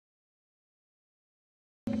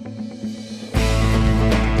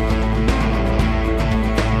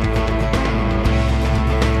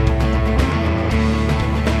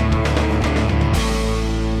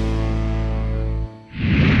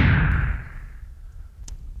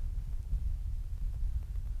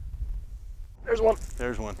There's one.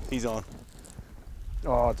 There's one. He's on.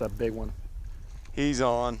 Oh, it's a big one. He's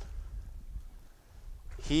on.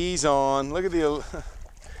 He's on. Look at the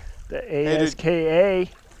ASKA.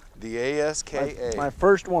 The ASKA. My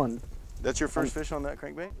first one. That's your first fish on that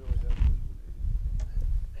crankbait?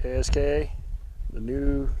 ASKA, the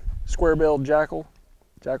new square-billed Jackall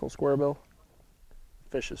square-bill.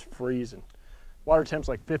 Fish is freezing. Water temp's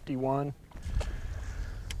like 51.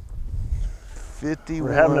 51.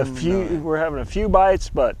 We're having a few bites,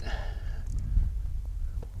 but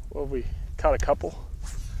well, we caught a couple.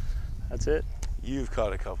 That's it. You've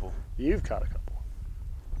caught a couple. You've caught a couple.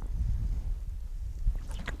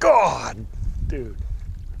 God, dude,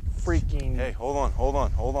 freaking. Hey, hold on, hold on,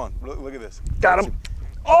 hold on. Look at this. Got him.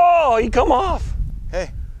 Oh, he come off. Hey.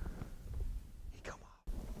 He come off.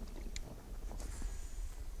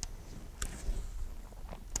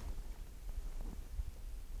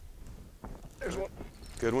 There's one.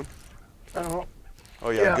 Good one? I don't know.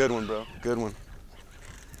 Oh yeah, Yeah. Good one, bro. Good one.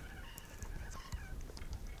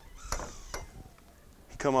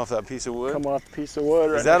 He come off that piece of wood? Come off the piece of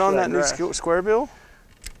wood. Is that on that new square bill?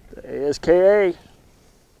 The ASKA.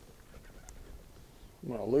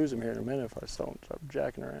 I'm gonna lose him here in a minute if I don't start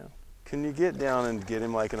jacking around. Can you get down and get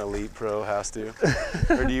him like an elite pro has to?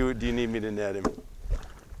 Or do you need me to net him?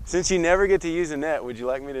 Since you never get to use a net, would you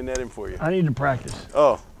like me to net him for you? I need to practice.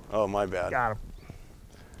 Oh, my bad. Got him.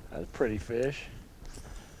 That's a pretty fish.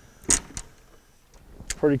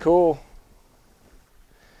 Pretty cool.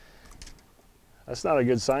 That's not a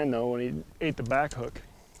good sign though when he ate the back hook.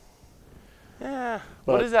 Yeah.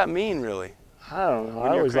 But what does that mean, really? I don't know. When I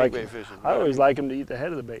you're always like crankbait fishing, I always like him to eat the head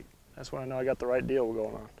of the bait. That's when I know I got the right deal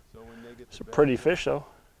going on. So when they get It's a pretty fish though.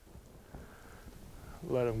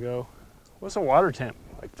 Let him go. What's the water temp?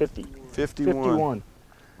 Like 50? 51.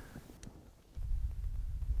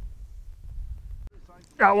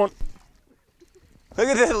 Got one. Look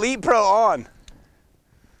at the elite pro on.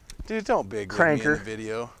 Dude, don't big league me in Cranker. the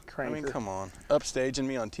video. I mean, Cranker. come on. Upstaging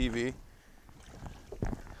me on TV.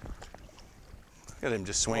 Look at him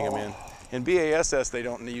just swing him in. In BASS, they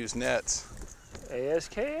don't use nets.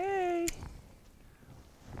 ASKA.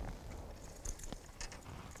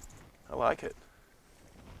 I like it.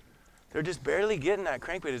 They're just barely getting that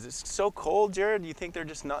crankbait. Is it so cold, Jared? Do you think they're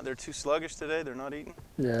too sluggish today? They're not eating?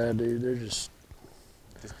 Yeah, dude, they're just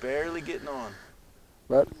barely getting on.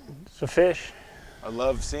 But it's a fish. I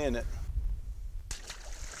love seeing it.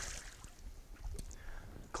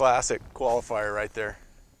 Classic qualifier right there.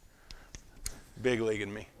 Big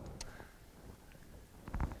leaguing me.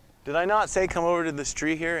 Did I not say come over to this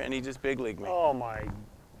tree here and he just big leagued me? Oh my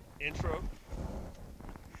intro.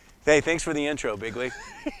 Hey, thanks for the intro, big league.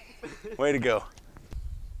 Way to go.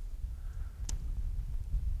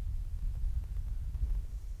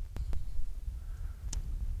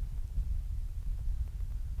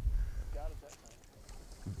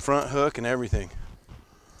 Front hook and everything.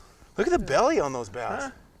 Look at the belly on those bass.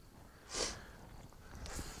 Huh?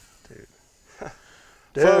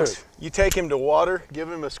 Folks, you take him to water,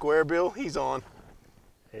 give him a square bill, he's on.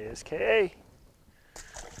 ASKA.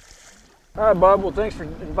 All right, Bob, well, thanks for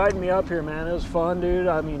inviting me up here, man. It was fun, dude.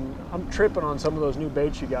 I mean, I'm tripping on some of those new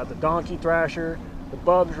baits you got. The donkey thrasher, the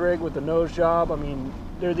Bubs rig with the nose job. I mean,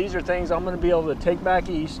 dude, these are things I'm going to be able to take back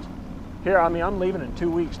east. Here, I mean, I'm leaving in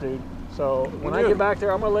 2 weeks, dude. So when I get back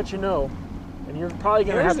there, I'm going to let you know. And you're probably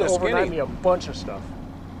going to have to overnight me a bunch of stuff.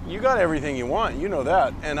 You got everything you want, you know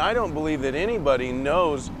that. And I don't believe that anybody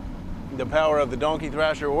knows the power of the donkey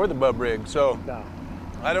thrasher or the bub rig. So No.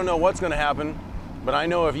 I don't know what's going to happen, but I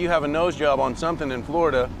know if you have a nose job on something in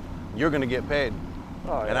Florida, you're going to get paid.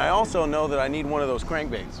 Oh, And yeah. I also know that I need one of those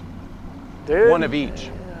crankbaits. Dude, One of each.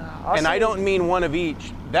 And I don't mean one of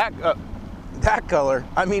each, that color.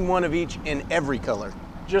 I mean one of each in every color.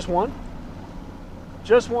 Just one?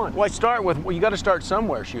 Just one? Well, you got to start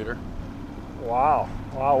somewhere, shooter. Wow.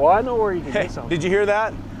 Wow. Well, I know where you can Hey, get some. did you hear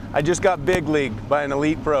that? I just got big leagued by an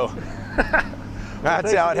elite pro.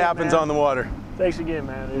 That's how it happens on the water. Thanks again,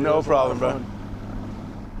 man. No problem, bro.